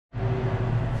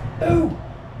Oh,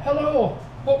 hello.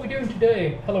 What we doing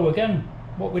today? Hello again.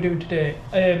 What we doing today?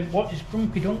 What is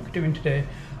Grumpy Dunk doing today?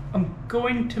 I'm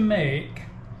going to make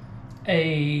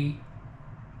a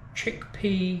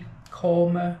chickpea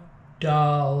korma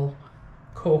daal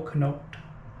coconut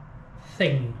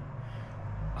thing,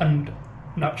 and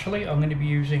naturally I'm going to be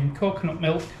using coconut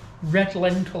milk, red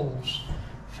lentils.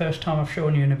 First time I've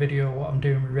shown you in a video what I'm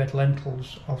doing with red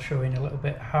lentils. I'll show you in a little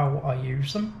bit how I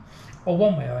use them, or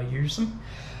one way I use them.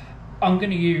 I'm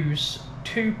going to use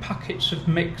 2 packets of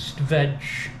mixed veg,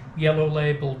 yellow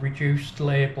label, reduced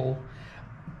label,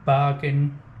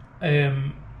 bargain,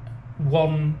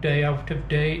 1 day out of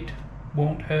date,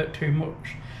 won't hurt too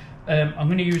much. I'm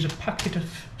going to use a packet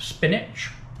of spinach.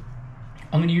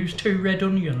 I'm going to use 2 red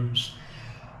onions,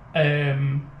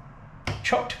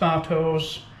 chopped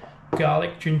tomatoes,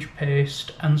 garlic ginger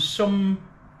paste, and some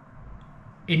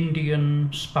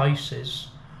Indian spices.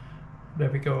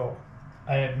 There we go.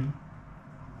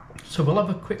 So we'll have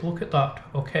a quick look at that,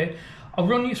 okay? I'll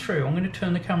run you through. I'm going to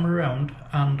turn the camera around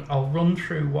and I'll run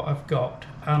through what I've got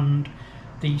and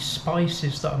the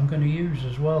spices that I'm going to use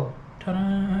as well.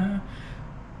 Ta-da!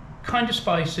 Kind of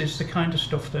spices, the kind of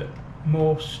stuff that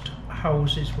most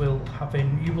houses will have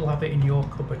in. You will have it in your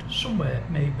cupboard somewhere,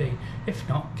 maybe. If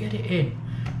not, get it in.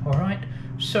 All right.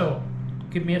 So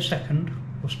give me a second.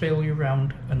 We'll spill you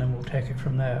around and then we'll take it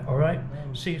from there. All right.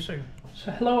 See you soon.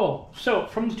 So hello. So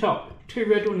from the top, 2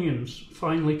 red onions,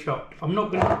 finely chopped. I'm not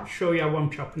going to show you how I'm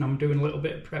chopping. I'm doing a little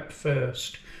bit of prep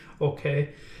first.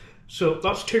 Okay. So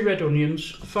that's 2 red onions,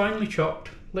 finely chopped,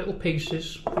 little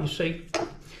pieces. You see.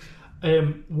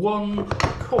 1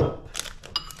 cup,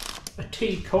 a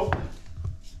teacup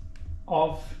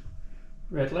of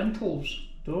red lentils.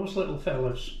 Those little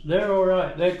fellas, they're all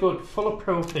right. They're good, full of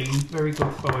protein, very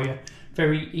good for you,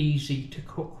 very easy to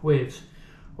cook with.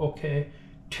 Okay,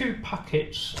 2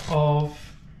 packets of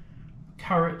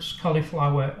carrots,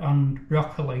 cauliflower and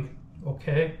broccoli.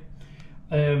 Okay,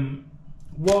 1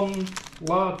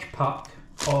 large pack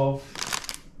of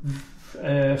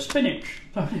spinach.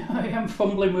 I am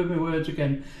fumbling with my words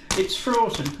again. It's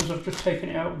frozen because I've just taken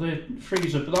it out of the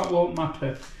freezer, but that won't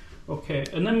matter. Okay,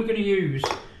 and then we're going to use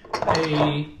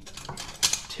a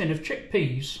tin of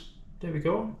chickpeas. There we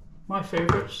go. My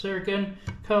favourites. There again,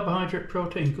 carbohydrate,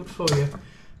 protein, good for you.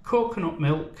 Coconut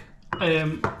milk.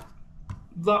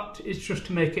 That is just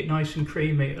to make it nice and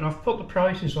creamy, and I've put the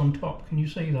prices on top. Can you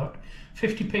see that?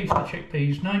 50p for the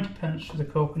chickpeas, 90p for the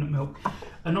coconut milk,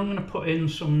 and I'm going to put in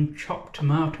some chopped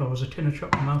tomatoes, a tin of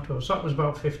chopped tomatoes. That was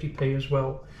about 50p as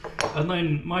well. And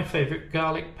then my favourite,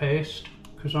 garlic paste,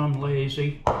 because I'm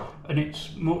lazy and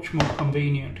it's much more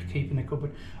convenient to keep in the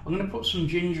cupboard. I'm going to put some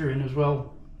ginger in as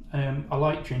well. I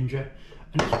like ginger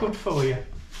and it's good for you.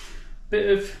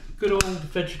 Bit of good old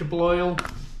vegetable oil.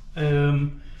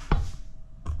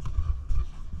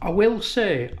 I will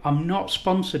say I'm not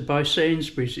sponsored by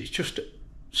Sainsbury's. It's just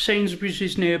Sainsbury's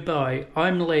is nearby.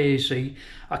 I'm lazy.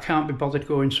 I can't be bothered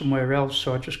going somewhere else,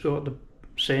 so I just go to the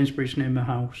Sainsbury's near my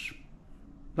house.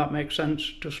 That makes sense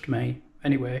just to me.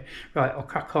 Anyway, right, I'll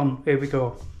crack on. Here we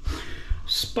go.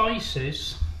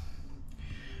 Spices.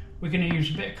 We're going to use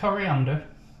a bit of coriander.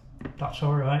 That's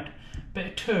all right. A bit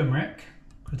of turmeric,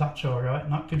 because that's all right,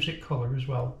 and that gives it colour as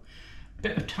well. A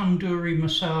bit of tandoori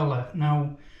masala.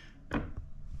 Now,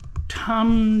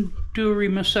 tandoori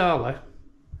masala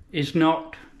is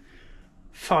not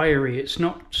fiery, it's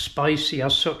not spicy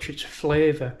as such, it's a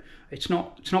flavour. It's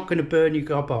not going to burn your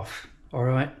gob off,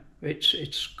 alright?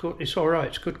 It's good, it's alright,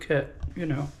 it's good kit, you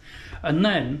know. And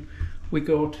then we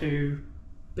go to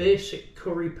basic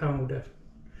curry powder.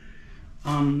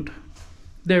 And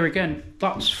there again,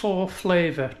 that's for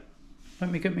flavour. Let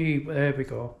me get me, there we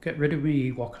go, get rid of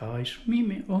me Ewok eyes.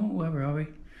 Oh, where are we?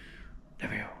 There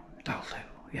we go, that'll do.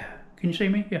 Yeah, can you see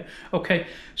me? Yeah. Okay,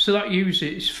 so that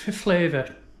uses for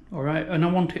flavour, all right, and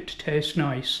I want it to taste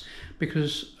nice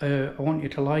because I want you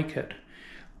to like it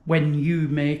when you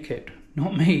make it,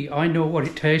 not me. I know what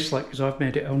it tastes like because I've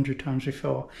made it 100 times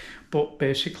before, but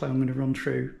basically I'm going to run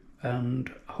through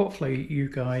and hopefully you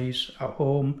guys at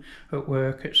home, at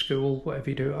work, at school, whatever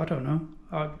you do, I don't know,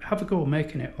 have a go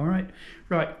making it, all right?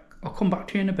 Right, I'll come back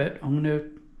to you in a bit. I'm going to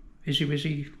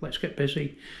busy, let's get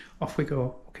busy. Off we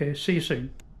go. Okay, see you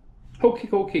soon. Okie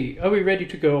dokie, are we ready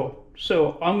to go?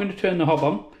 So I'm going to turn the hob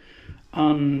on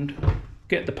and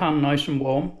get the pan nice and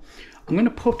warm. I'm going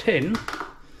to put in,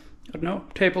 I don't know,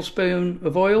 a tablespoon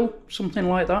of oil, something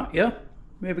like that, yeah?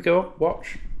 Here we go,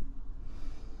 watch.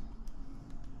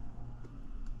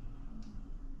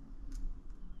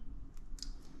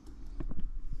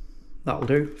 That'll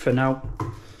do for now.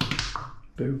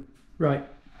 Boo. Right.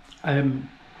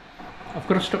 I've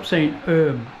got to stop saying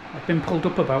I've been pulled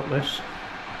up about this.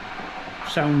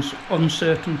 Sounds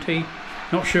uncertainty,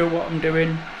 not sure what I'm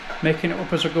doing, making it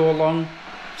up as I go along.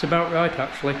 It's about right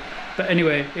actually. But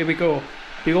anyway, here we go.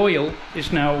 The oil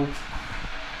is now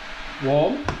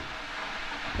warm.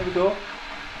 There we go.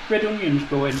 Red onions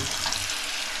go in.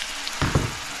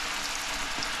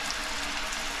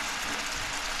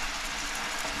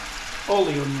 All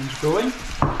the onions go in.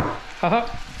 Haha.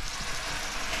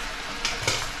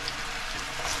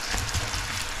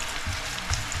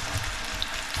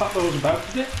 Pat those about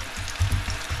a bit.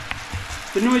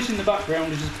 The noise in the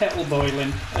background is the kettle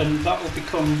boiling, and that will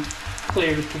become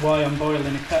clear as to why I'm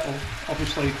boiling a kettle,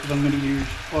 obviously because I'm going to use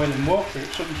boiling water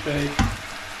at some stage.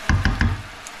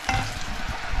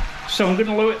 So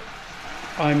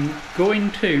I'm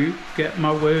going to get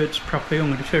my words properly.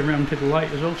 I'm going to turn around to the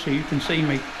light as well so you can see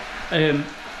me.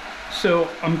 So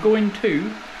I'm going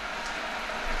to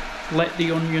let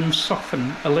the onions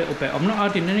soften a little bit. I'm not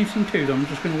adding anything to them, I'm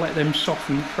just going to let them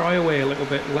soften, fry away a little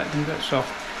bit, let them get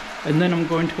soft. And then I'm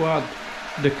going to add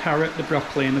the carrot, the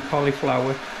broccoli and the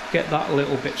cauliflower, get that a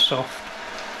little bit soft.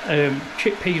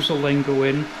 Chickpeas will then go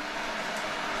in,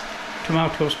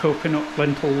 tomatoes, coconut,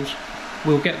 lentils.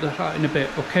 We'll get that in a bit,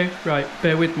 okay? Right,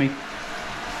 bear with me.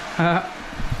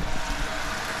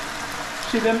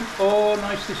 See them? Oh,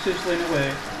 nicely sizzling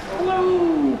away.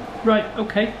 Hello! Right,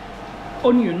 okay.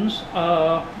 Onions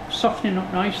are softening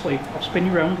up nicely. I'll spin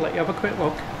you around, let you have a quick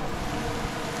look.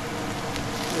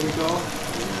 There we go.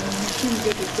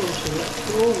 Get it closer.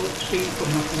 Oh, let's see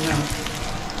from nothing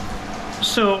now.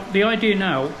 So the idea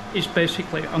now is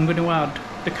basically I'm going to add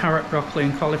the carrot, broccoli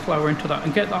and cauliflower into that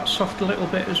and get that soft a little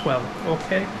bit as well.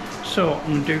 Okay, so I'm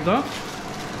going to do that.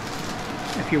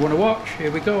 If you want to watch,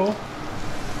 here we go.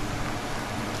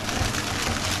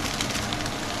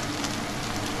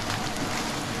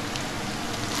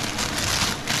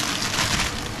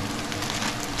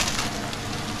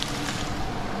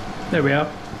 There we are,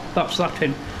 that's that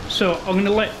in. So I'm going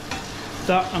to let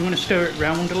that, I'm going to stir it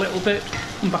round a little bit.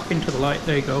 Come back into the light,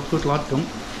 there you go, good lad, Dunk.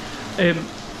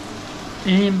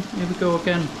 Here we go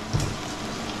again.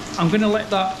 I'm going to let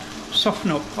that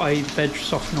soften up, veg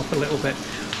soften up a little bit.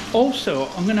 Also,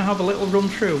 I'm going to have a little run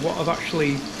through what I've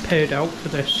actually paid out for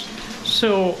this.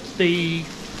 So the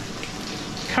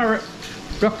carrot,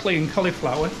 broccoli and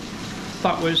cauliflower,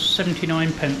 that was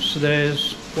 79p, so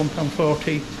there's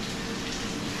 £1.40,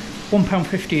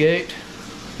 £1.58.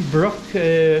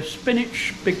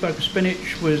 Spinach, big bag of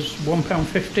spinach was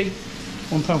 £1.50,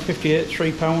 £1.58,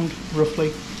 £3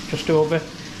 roughly, just over.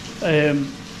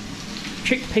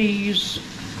 Chickpeas,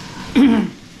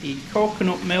 the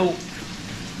coconut milk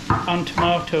and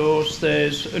tomatoes,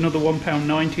 there's another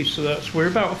 £1.90, so that's, we're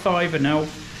about a fiver now.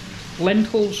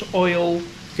 Lentils, oil,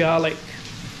 garlic,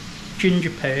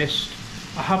 ginger paste,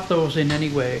 I have those in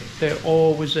anyway, they're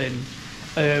always in.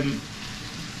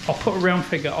 I'll put a round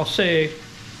figure, I'll say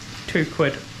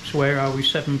 £2, so where are we,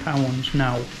 £7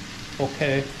 now,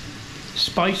 okay.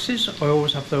 Spices, I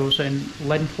always have those in.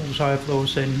 Lentils, I have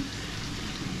those in.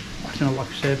 I don't know, like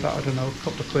I said, but I don't know, a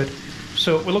couple of quid.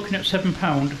 So we're looking at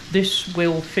 £7. This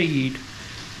will feed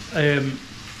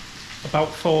about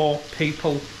 4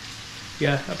 people.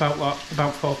 Yeah, about that,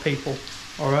 about 4 people.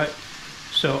 Alright,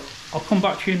 so I'll come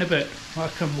back to you in a bit.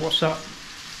 What's that?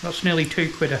 That's nearly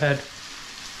 £2 a head.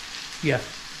 Yeah,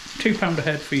 £2 a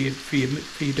head for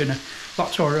your dinner.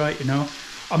 That's alright, you know.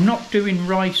 I'm not doing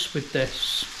rice with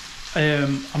this.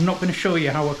 I'm not going to show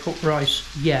you how I cook rice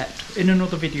yet. In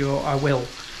another video I will.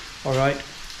 Alright,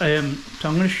 so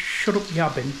I'm going to shut up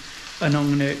yabbing and I'm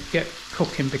going to get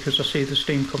cooking because I see the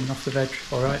steam coming off the veg.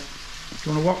 Alright, do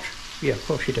you want to watch? Yeah, of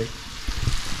course you do.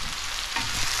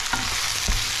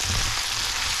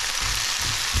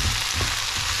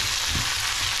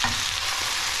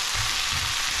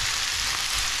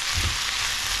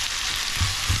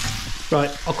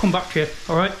 Right, I'll come back to you.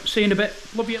 Alright, see you in a bit.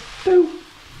 Love you. Boo.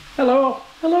 Hello.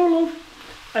 Hello, love.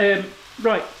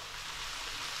 Right.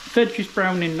 Veg is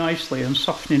browning nicely and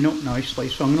softening up nicely,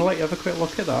 so I'm going to let you have a quick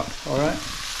look at that. Alright.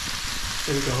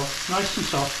 There we go. Nice and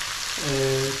soft.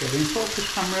 Get in focus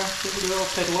camera. There we go. I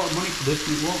paid a lot of money for this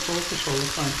and it won't focus all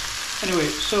the time. Anyway,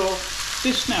 so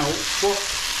this now, what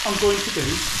I'm going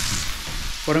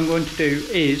to do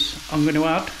is I'm going to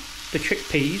add the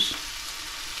chickpeas,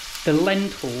 the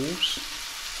lentils,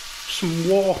 some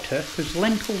water, because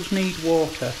lentils need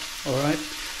water, alright,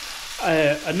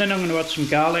 and then I'm going to add some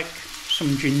garlic,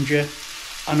 some ginger,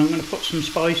 and I'm going to put some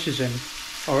spices in,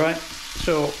 alright,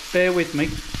 so bear with me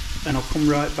and I'll come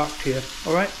right back to you,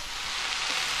 alright.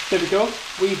 There we go,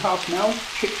 we have now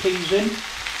chickpeas in,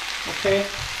 okay.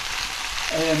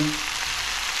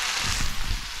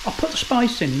 I'll put the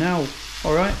spice in now.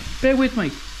 All right, bear with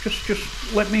me.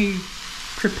 Just let me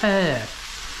prepare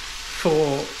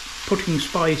for putting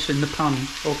spice in the pan.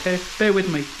 Okay, bear with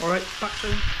me. All right, back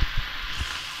soon.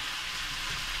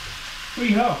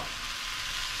 We have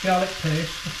garlic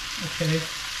paste. Okay,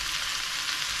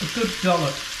 a good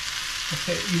dollop.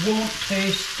 Okay, you won't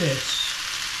taste this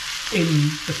in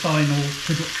the final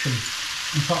production.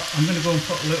 In fact, I'm going to go and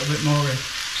put a little bit more in.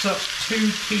 So that's 2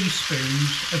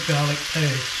 teaspoons of garlic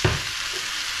paste.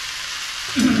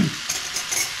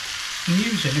 I'm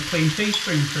using a clean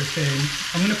teaspoon for a change.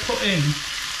 I'm going to put in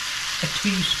a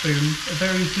teaspoon, a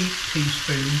very heaped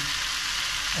teaspoon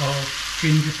of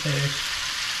ginger paste.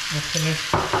 Okay,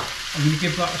 I'm going to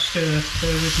give that a stir.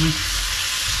 Bear with me.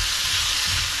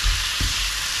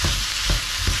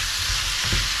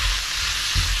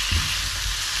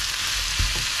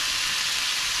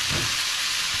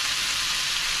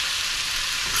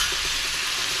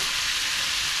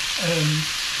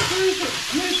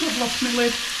 Where's I've lost my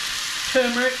lid?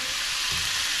 Turmeric.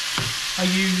 I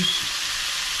use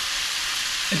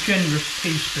a generous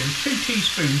teaspoon, 2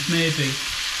 teaspoons maybe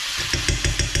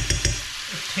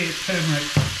of turmeric.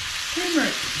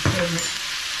 Turmeric.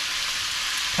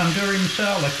 Tandoori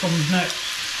masala comes next.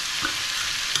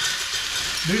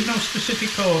 There's no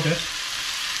specific order.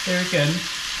 There again,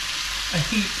 a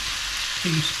heaped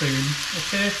teaspoon.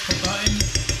 Okay, put that in.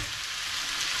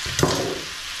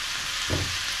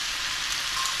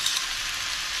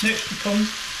 Next becomes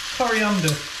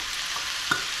coriander.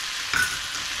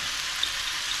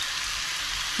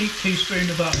 Heaped teaspoon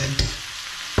of that in.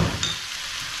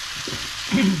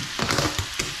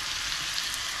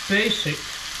 Basic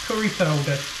curry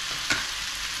powder.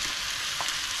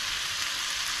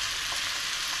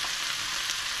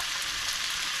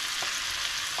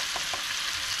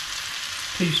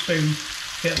 Teaspoon.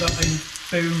 Get that in.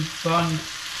 Boom, bang.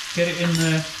 Get it in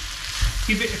there.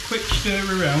 Give it a quick stir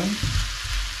around.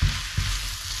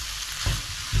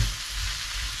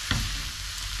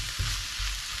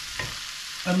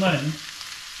 And then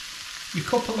your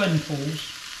cup of lentils,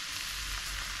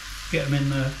 get them in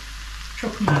there,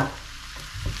 chuck them in,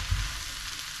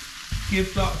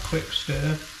 give that a quick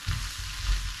stir,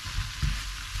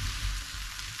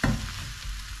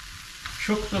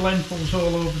 chuck the lentils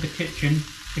all over the kitchen,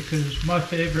 because my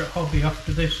favourite hobby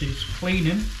after this is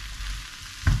cleaning.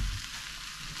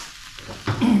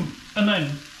 And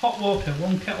then hot water,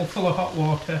 1 kettle full of hot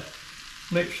water,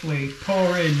 literally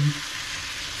pour in.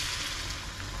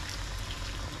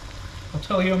 I'll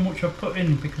tell you how much I've put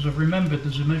in because I've remembered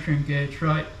there's a measuring gauge,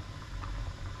 right?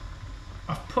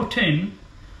 I've put in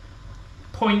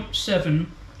 0.7,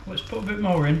 let's put a bit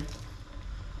more in.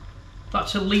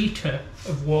 That's a litre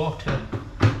of water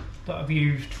that I've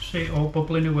used. See it all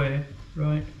bubbling away,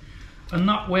 right? And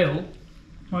that will,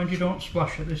 mind you don't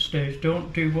splash at this stage,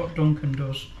 don't do what Duncan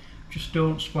does. Just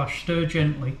don't splash, stir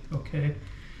gently, okay?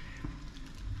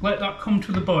 Let that come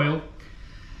to the boil.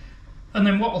 And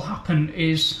then what will happen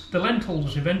is the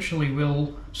lentils eventually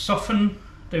will soften,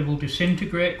 they will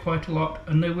disintegrate quite a lot,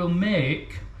 and they will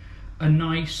make a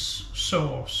nice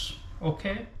sauce,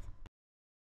 okay?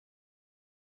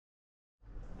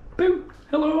 Boom!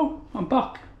 Hello, I'm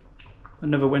back. I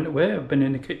never went away, I've been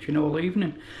in the kitchen all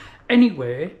evening.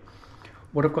 Anyway,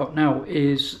 what I've got now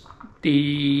is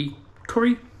the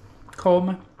curry,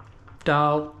 korma,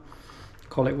 daal,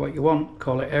 call it what you want,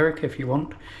 call it Eric if you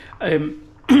want.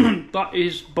 That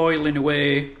is boiling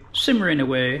away, simmering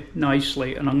away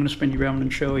nicely, and I'm going to spin you around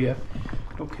and show you.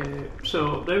 Okay,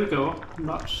 so there we go.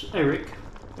 That's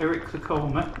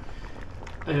Erik-de-Korma.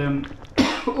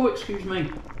 Oh, excuse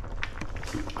me.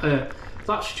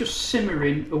 That's just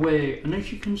simmering away, and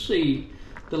as you can see,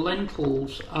 the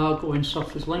lentils are going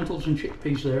soft. There's lentils and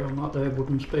chickpeas there on that there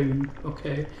wooden spoon.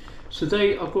 Okay, so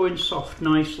they are going soft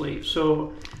nicely.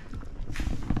 So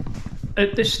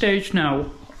at this stage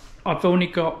now, I've only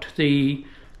got the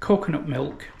coconut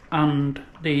milk and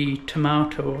the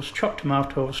tomatoes, chopped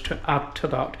tomatoes, to add to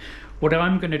that. What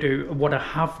I'm going to do, what I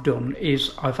have done,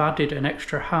 is I've added an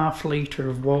extra ½ litre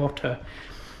of water.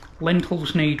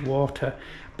 Lentils need water,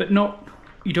 but not,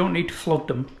 you don't need to flood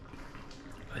them.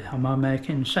 Am I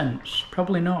making sense?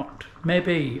 Probably not.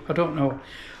 Maybe, I don't know.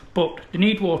 But they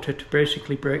need water to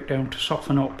basically break down, to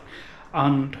soften up.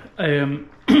 And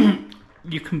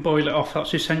you can boil it off.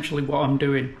 That's essentially what I'm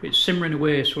doing. It's simmering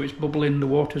away, so it's bubbling, the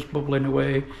water's bubbling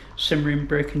away, simmering,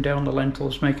 breaking down the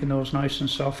lentils, making those nice and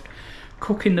soft.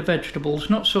 Cooking the vegetables,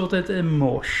 not so that they're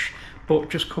mush, but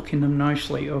just cooking them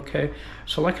nicely, okay?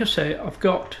 So like I say, I've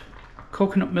got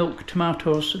coconut milk,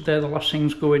 tomatoes, they're the last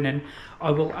things going in.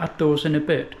 I will add those in a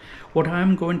bit. What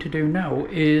I'm going to do now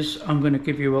is I'm going to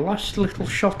give you a last little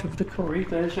shot of the curry.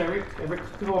 There's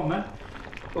Erik-de-Korma.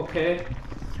 okay?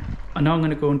 And now I'm going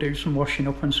to go and do some washing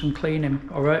up and some cleaning,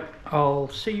 alright? I'll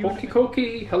see you.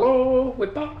 Okie, hello, we're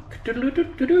back.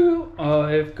 Doodle-doo-doo-doo.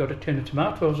 I've got a tin of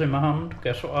tomatoes in my hand.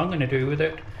 Guess what I'm going to do with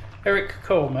it?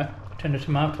 Erik-de-Korma, tin of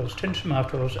tomatoes,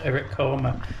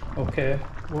 Erik-de-Korma. Okay,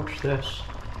 watch this.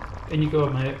 In you go,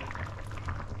 mate.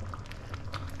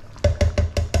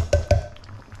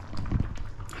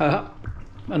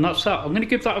 And that's that. I'm going to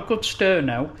give that a good stir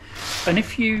now. And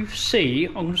if you see,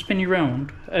 I'm going to spin you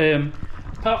round.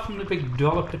 Apart from the big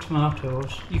dollop of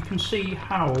tomatoes, you can see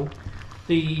how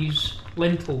these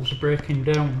lentils are breaking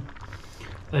down.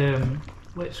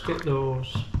 Let's get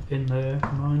those in there.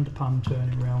 Mind the pan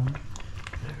turning round.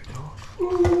 There we go.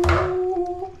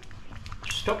 Ooh.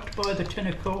 Stopped by the tin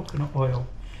of coconut oil.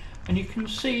 And you can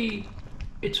see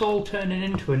it's all turning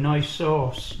into a nice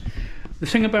sauce. The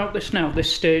thing about this now,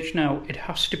 this stage now, it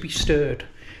has to be stirred.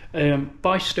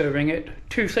 By stirring it,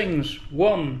 two things.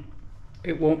 One,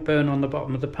 it won't burn on the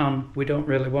bottom of the pan. We don't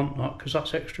really want that because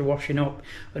that's extra washing up.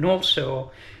 And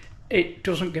also, it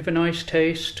doesn't give a nice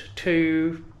taste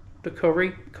to the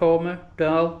curry, korma,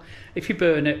 dal. If you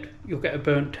burn it, you'll get a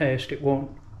burnt taste. It won't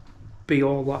be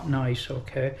all that nice,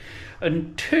 okay?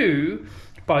 And two,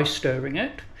 by stirring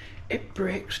it, it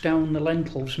breaks down the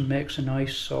lentils and makes a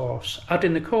nice sauce.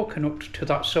 Adding the coconut to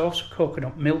that sauce,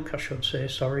 coconut milk I should say,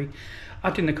 sorry.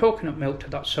 Adding the coconut milk to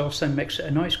that sauce then makes it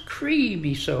a nice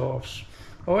creamy sauce.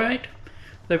 Alright,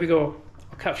 there we go.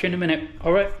 I'll catch you in a minute.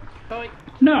 Alright, bye.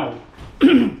 Now,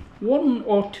 one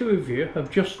or two of you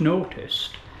have just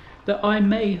noticed that I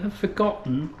may have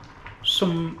forgotten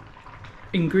some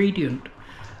ingredient.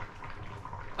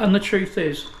 And the truth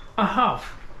is, I have.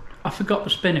 I forgot the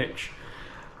spinach.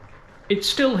 It's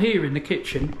still here in the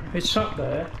kitchen. It's sat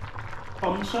there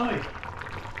on the side.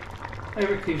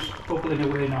 Erik is bubbling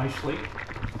away nicely.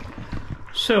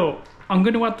 So I'm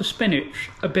going to add the spinach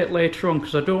a bit later on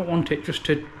because I don't want it just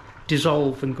to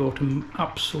dissolve and go to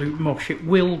absolute mush. It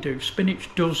will do. Spinach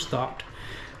does that.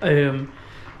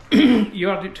 You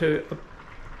add it to a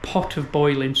pot of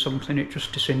boiling something, it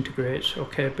just disintegrates,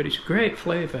 okay? But it's a great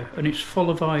flavour and it's full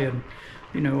of iron.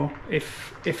 You know,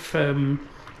 if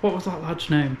what was that lad's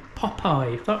name?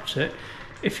 Popeye, that's it.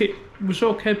 If it was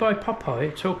okay by Popeye,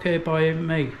 it's okay by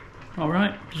me.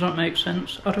 Alright, does that make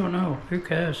sense? I don't know, who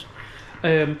cares?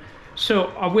 So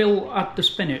I will add the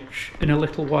spinach in a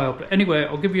little while. But anyway,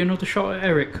 I'll give you another shot at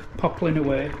Erik poppling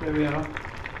away. There we are.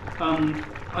 And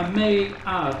I may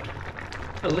add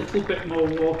a little bit more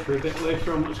water a bit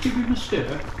later on. Let's give him a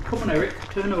stir. Come on, Erik,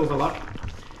 turn over, lad.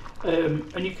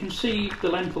 And you can see the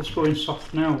lentils going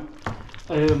soft now.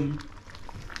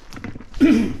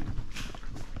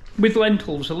 With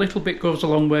lentils, a little bit goes a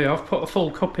long way. I've put a full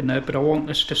cup in there, but I want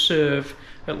this to serve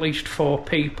at least 4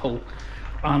 people.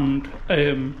 And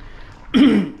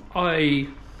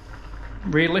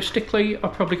realistically, I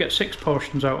probably get 6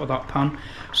 portions out of that pan.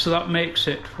 So that makes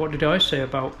it, what did I say,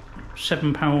 about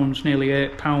 £7, nearly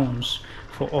 £8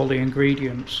 for all the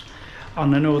ingredients.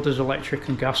 And I know there's electric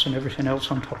and gas and everything else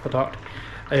on top of that.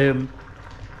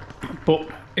 But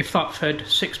if that fed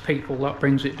 6 people, that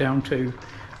brings it down to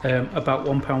about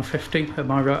 £1.50.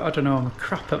 Am I right? I don't know, I'm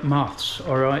crap at maths,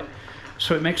 alright?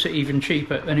 So it makes it even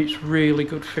cheaper, and it's really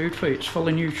good food for you. It's full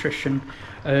of nutrition,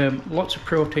 lots of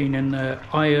protein in there,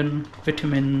 iron,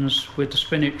 vitamins with the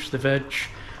spinach, the veg.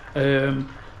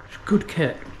 It's good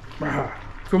kit.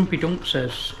 Grumpy Dunk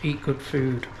says, eat good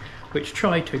food, which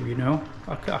try to, you know.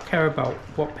 I care about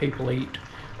what people eat,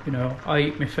 you know. I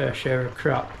eat my fair share of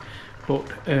crap. But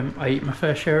I eat my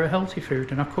fair share of healthy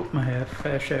food, and I cook my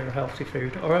fair share of healthy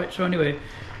food. Alright, so anyway,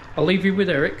 I'll leave you with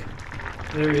Erik.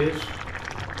 There he is.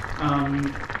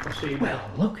 And I'll see you. Well,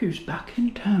 look who's back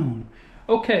in town.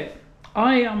 Okay,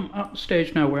 I am at the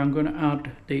stage now where I'm going to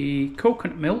add the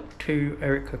coconut milk to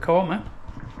Erik-de-Korma.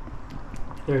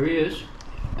 There he is.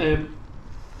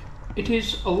 It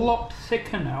is a lot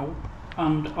thicker now,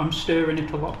 and I'm stirring it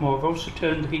a lot more. I've also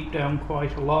turned the heat down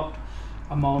quite a lot.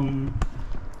 I'm on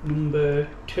number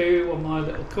 2 on my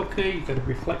little cooker. You get a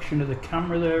reflection of the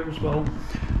camera there as well.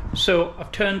 So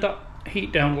I've turned that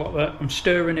heat down a lot there. I'm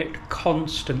stirring it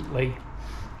constantly.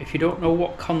 If you don't know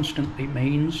what constantly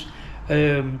means,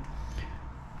 you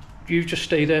just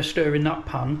stay there stirring that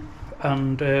pan,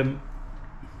 and there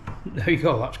you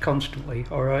go, that's constantly.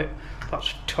 Alright,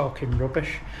 that's talking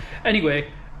rubbish.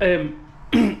 Anyway,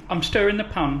 I'm stirring the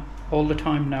pan all the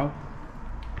time now,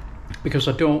 because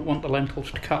I don't want the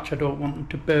lentils to catch, I don't want them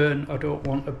to burn, I don't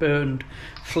want a burned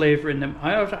flavour in them.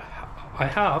 I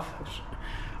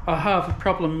have a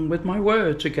problem with my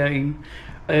words again.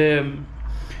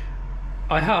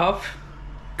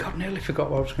 God, nearly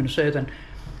forgot what I was going to say then.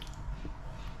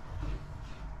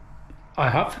 I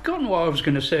have forgotten what I was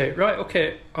going to say. Right,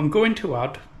 okay, I'm going to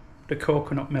add the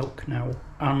coconut milk now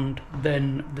and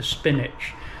then the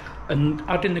spinach. And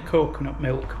adding the coconut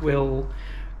milk will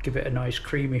give it a nice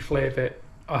creamy flavour.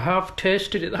 I have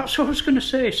tasted it, that's what I was going to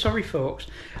say, sorry folks.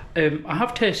 I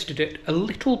have tasted it a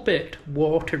little bit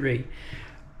watery.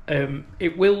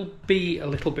 It will be a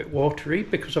little bit watery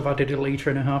because I've added 1.5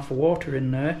 litres of water in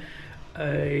there.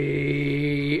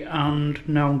 And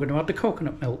now I'm going to add the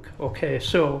coconut milk. Okay,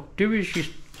 so do as you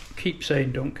keep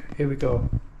saying, Dunk. Here we go.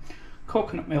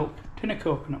 Coconut milk, tin of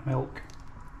coconut milk.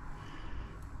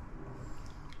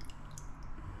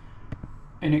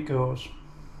 In it goes.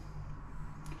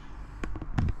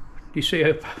 You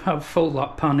see how full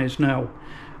that pan is now.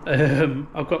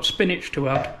 I've got spinach to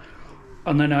add,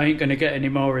 and then I ain't going to get any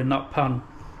more in that pan.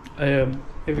 Here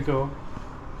we go.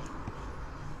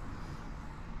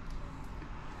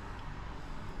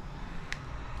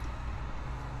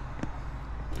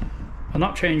 And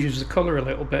that changes the colour a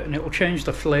little bit, and it will change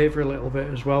the flavour a little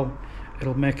bit as well.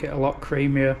 It'll make it a lot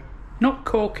creamier. Not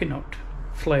coconut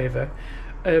flavour,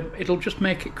 it'll just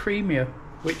make it creamier,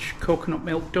 which coconut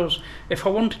milk does. If I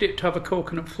wanted it to have a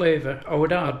coconut flavour, I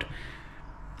would add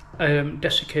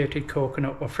desiccated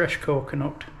coconut or fresh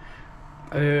coconut,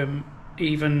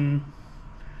 even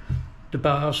the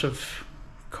bars of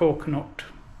coconut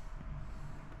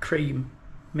cream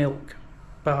milk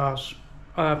bars.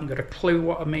 I haven't got a clue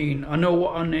what I mean. I know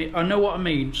what I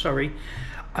mean, sorry.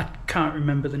 I can't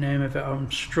remember the name of it.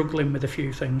 I'm struggling with a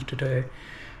few things today,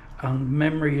 and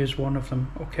memory is one of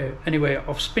them. Okay, anyway,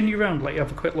 I'll spin you around, let you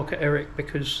have a quick look at Eric,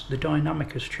 because the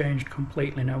dynamic has changed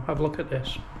completely now. Have a look at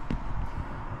this.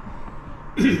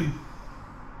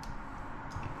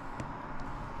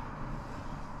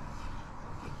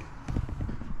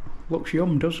 Looks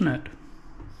yum, doesn't it?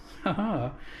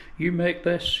 Haha, you make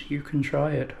this, you can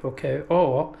try it, okay?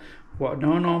 Or, what I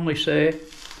don't normally say,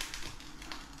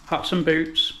 hats and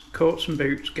boots, coats and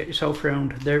boots, get yourself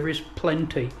round. There is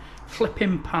plenty.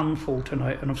 Flipping pan full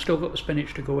tonight, and I've still got the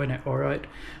spinach to go in it, alright?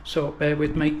 So, bear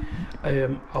with me.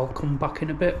 I'll come back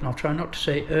in a bit, and I'll try not to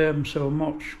say so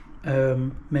much.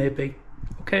 Maybe.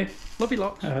 Okay, love you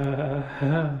lots.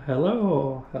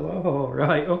 Hello,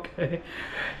 right, okay.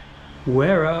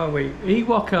 Where are we?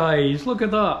 Ewok eyes, look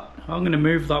at that. I'm going to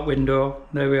move that window.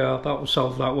 There we are, that will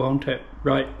solve that, won't it?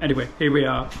 Right, anyway, here we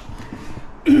are.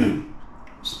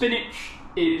 Spinach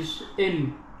is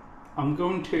in. I'm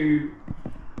going to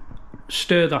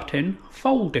stir that in,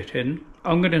 fold it in.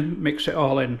 I'm going to mix it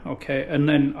all in, okay? And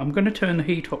then I'm going to turn the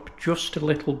heat up just a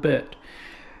little bit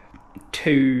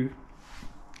to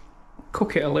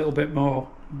cook it a little bit more.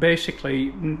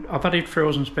 Basically, I've added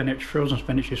frozen spinach. Frozen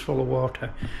spinach is full of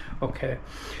water, okay?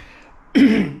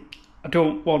 I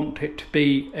don't want it to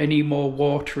be any more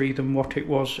watery than what it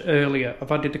was earlier.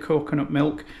 I've added the coconut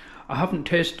milk. I haven't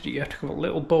tasted it yet. I've got a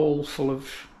little bowl full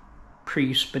of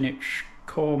pre-spinach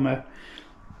korma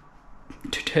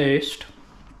to taste,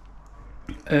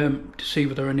 to see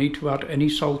whether I need to add any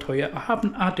salt or yet. I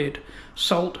haven't added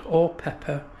salt or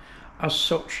pepper as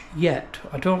such yet.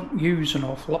 I don't use an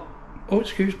awful lot. Oh,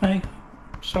 excuse me,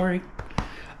 sorry.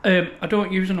 I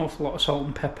don't use an awful lot of salt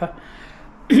and pepper.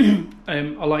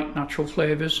 I like natural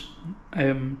flavours,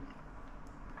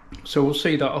 so we'll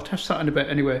see that. I'll test that in a bit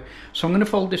anyway. So I'm going to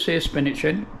fold this here spinach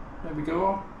in. There we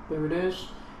go, there it is.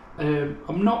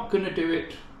 I'm not going to do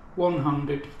it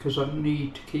one-handed because I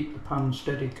need to keep the pan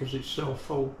steady because it's so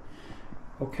full.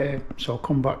 Okay, so I'll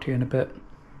come back to you in a bit.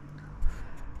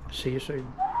 See you soon.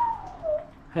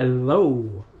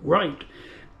 Hello. Right.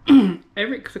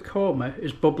 Erik-de-Korma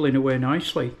is bubbling away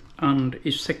nicely and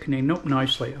is thickening up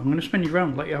nicely. I'm going to spin you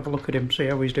around, let you have a look at him, see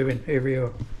how he's doing. Here we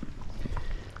are.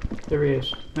 There he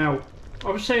is. Now,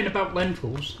 what I was saying about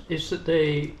lentils is that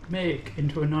they make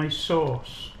into a nice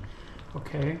sauce.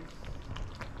 Okay.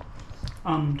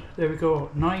 And there we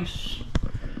go. Nice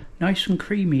and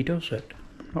creamy, does it?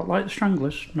 Not like the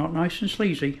Stranglers, not nice and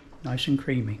sleazy, nice and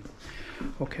creamy.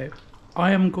 Okay.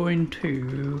 I am going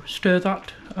to stir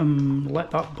that and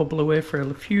let that bubble away for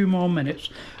a few more minutes,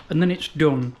 and then it's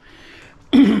done.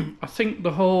 I think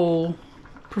the whole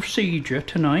procedure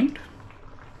tonight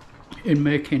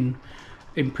in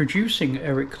producing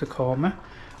Erik-de-Korma,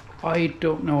 I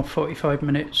don't know, 45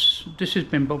 minutes. This has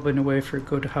been bubbling away for a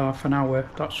good half an hour,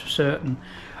 that's for certain.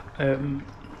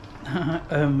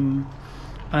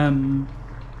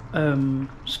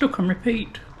 Stuck on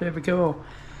repeat. There we go.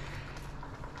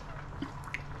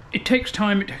 It takes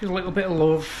time, it takes a little bit of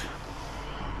love.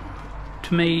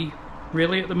 To me,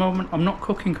 really, at the moment, I'm not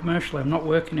cooking commercially, I'm not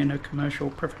working in a commercial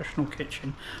professional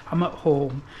kitchen. I'm at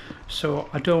home, so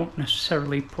I don't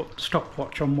necessarily put the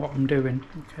stopwatch on what I'm doing,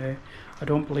 okay? I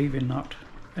don't believe in that.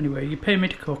 Anyway, you pay me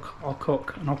to cook, I'll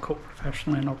cook, and I'll cook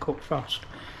professionally and I'll cook fast.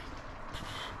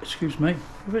 Excuse me,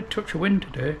 I've had a touch of wind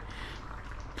today.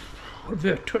 I've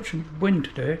had a touch of wind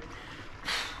today.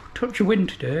 Touch of wind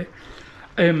today.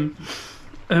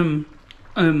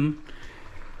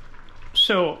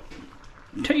 So,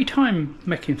 take your time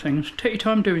making things, take your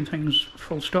time doing things,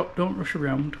 full stop, don't rush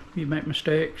around. You make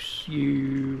mistakes,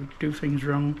 you do things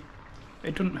wrong.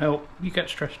 It doesn't help, you get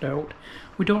stressed out.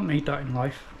 We don't need that in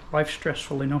life. Life's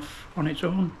stressful enough on its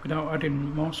own without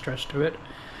adding more stress to it.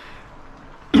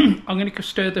 I'm going to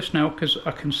stir this now because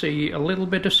I can see a little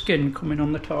bit of skin coming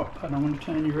on the top, and I'm going to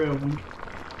turn you around.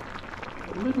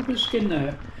 A little bit of skin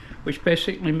there, which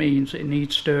basically means it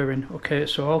needs stirring. Okay,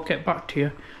 so I'll get back to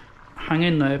you. Hang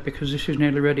in there because this is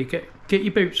nearly ready. Get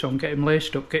your boots on, get them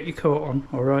laced up, get your coat on,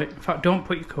 alright? In fact, don't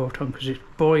put your coat on because it's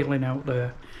boiling out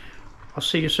there. I'll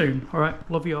see you soon, alright?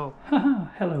 Love you all. Haha,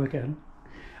 hello again.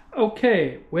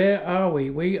 Okay, where are we?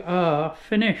 We are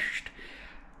finished.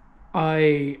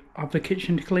 I have the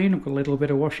kitchen to clean, I've got a little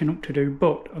bit of washing up to do,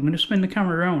 but I'm going to spin the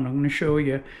camera around. I'm going to show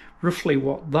you roughly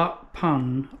what that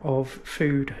pan of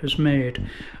food has made.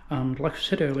 And like I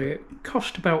said earlier, it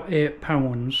cost about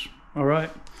 £8, alright?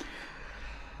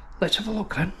 Let's have a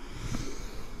look then.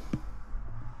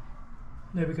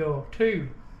 There we go, 2,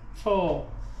 4,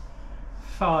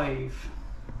 5,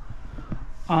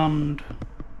 and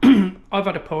I've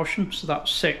had a portion, so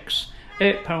that's 6.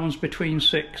 £8 between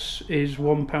 6 is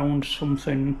 £1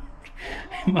 something.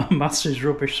 My maths is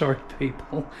rubbish, sorry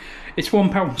people. It's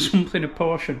 £1 something a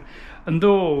portion, and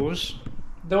those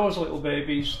little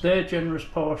babies, they're generous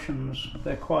portions.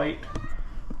 They're quite.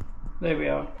 There we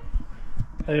are.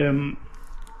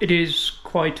 It is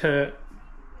quite a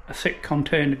thick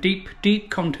container, deep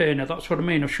container. That's what I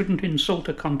mean. I shouldn't insult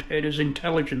a container's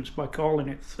intelligence by calling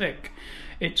it thick.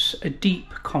 It's a deep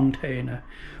container,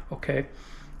 okay?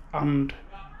 And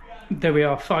there we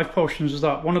are, 5 portions of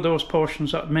that. One of those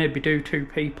portions that maybe do 2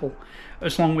 people,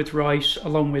 as long with rice,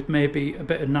 along with maybe a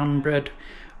bit of naan bread,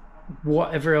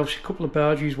 whatever else, a couple of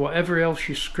bhajis, whatever else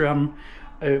you scram,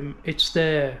 it's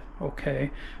there,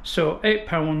 okay? So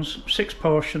 £8, 6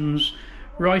 portions,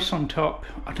 rice on top.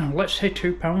 I don't know, let's say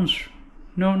 £2.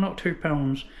 No, not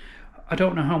 £2. I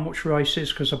don't know how much rice is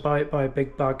because I buy it by a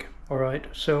big bag, alright?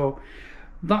 So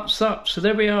that's that. So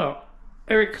there we are.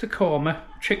 Erik-de-Korma,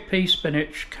 chickpea,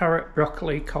 spinach, carrot,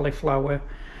 broccoli, cauliflower,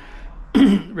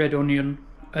 red onion,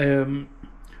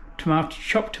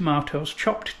 chopped tomatoes,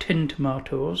 chopped tin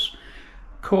tomatoes,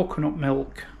 coconut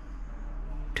milk,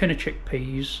 tin of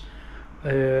chickpeas,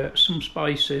 some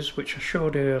spices which I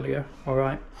showed earlier,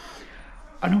 alright,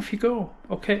 and off you go.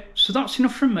 Okay, so that's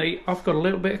enough from me. I've got a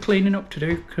little bit of cleaning up to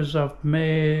do because I've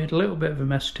made a little bit of a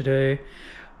mess today,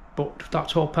 but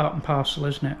that's all part and parcel,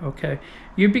 isn't it? Okay,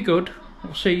 you be good.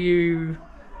 I'll see you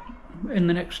in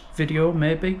the next video,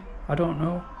 maybe, I don't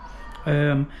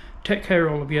know. Take care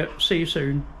all of you, see you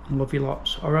soon, and love you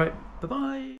lots, alright, bye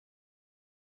bye.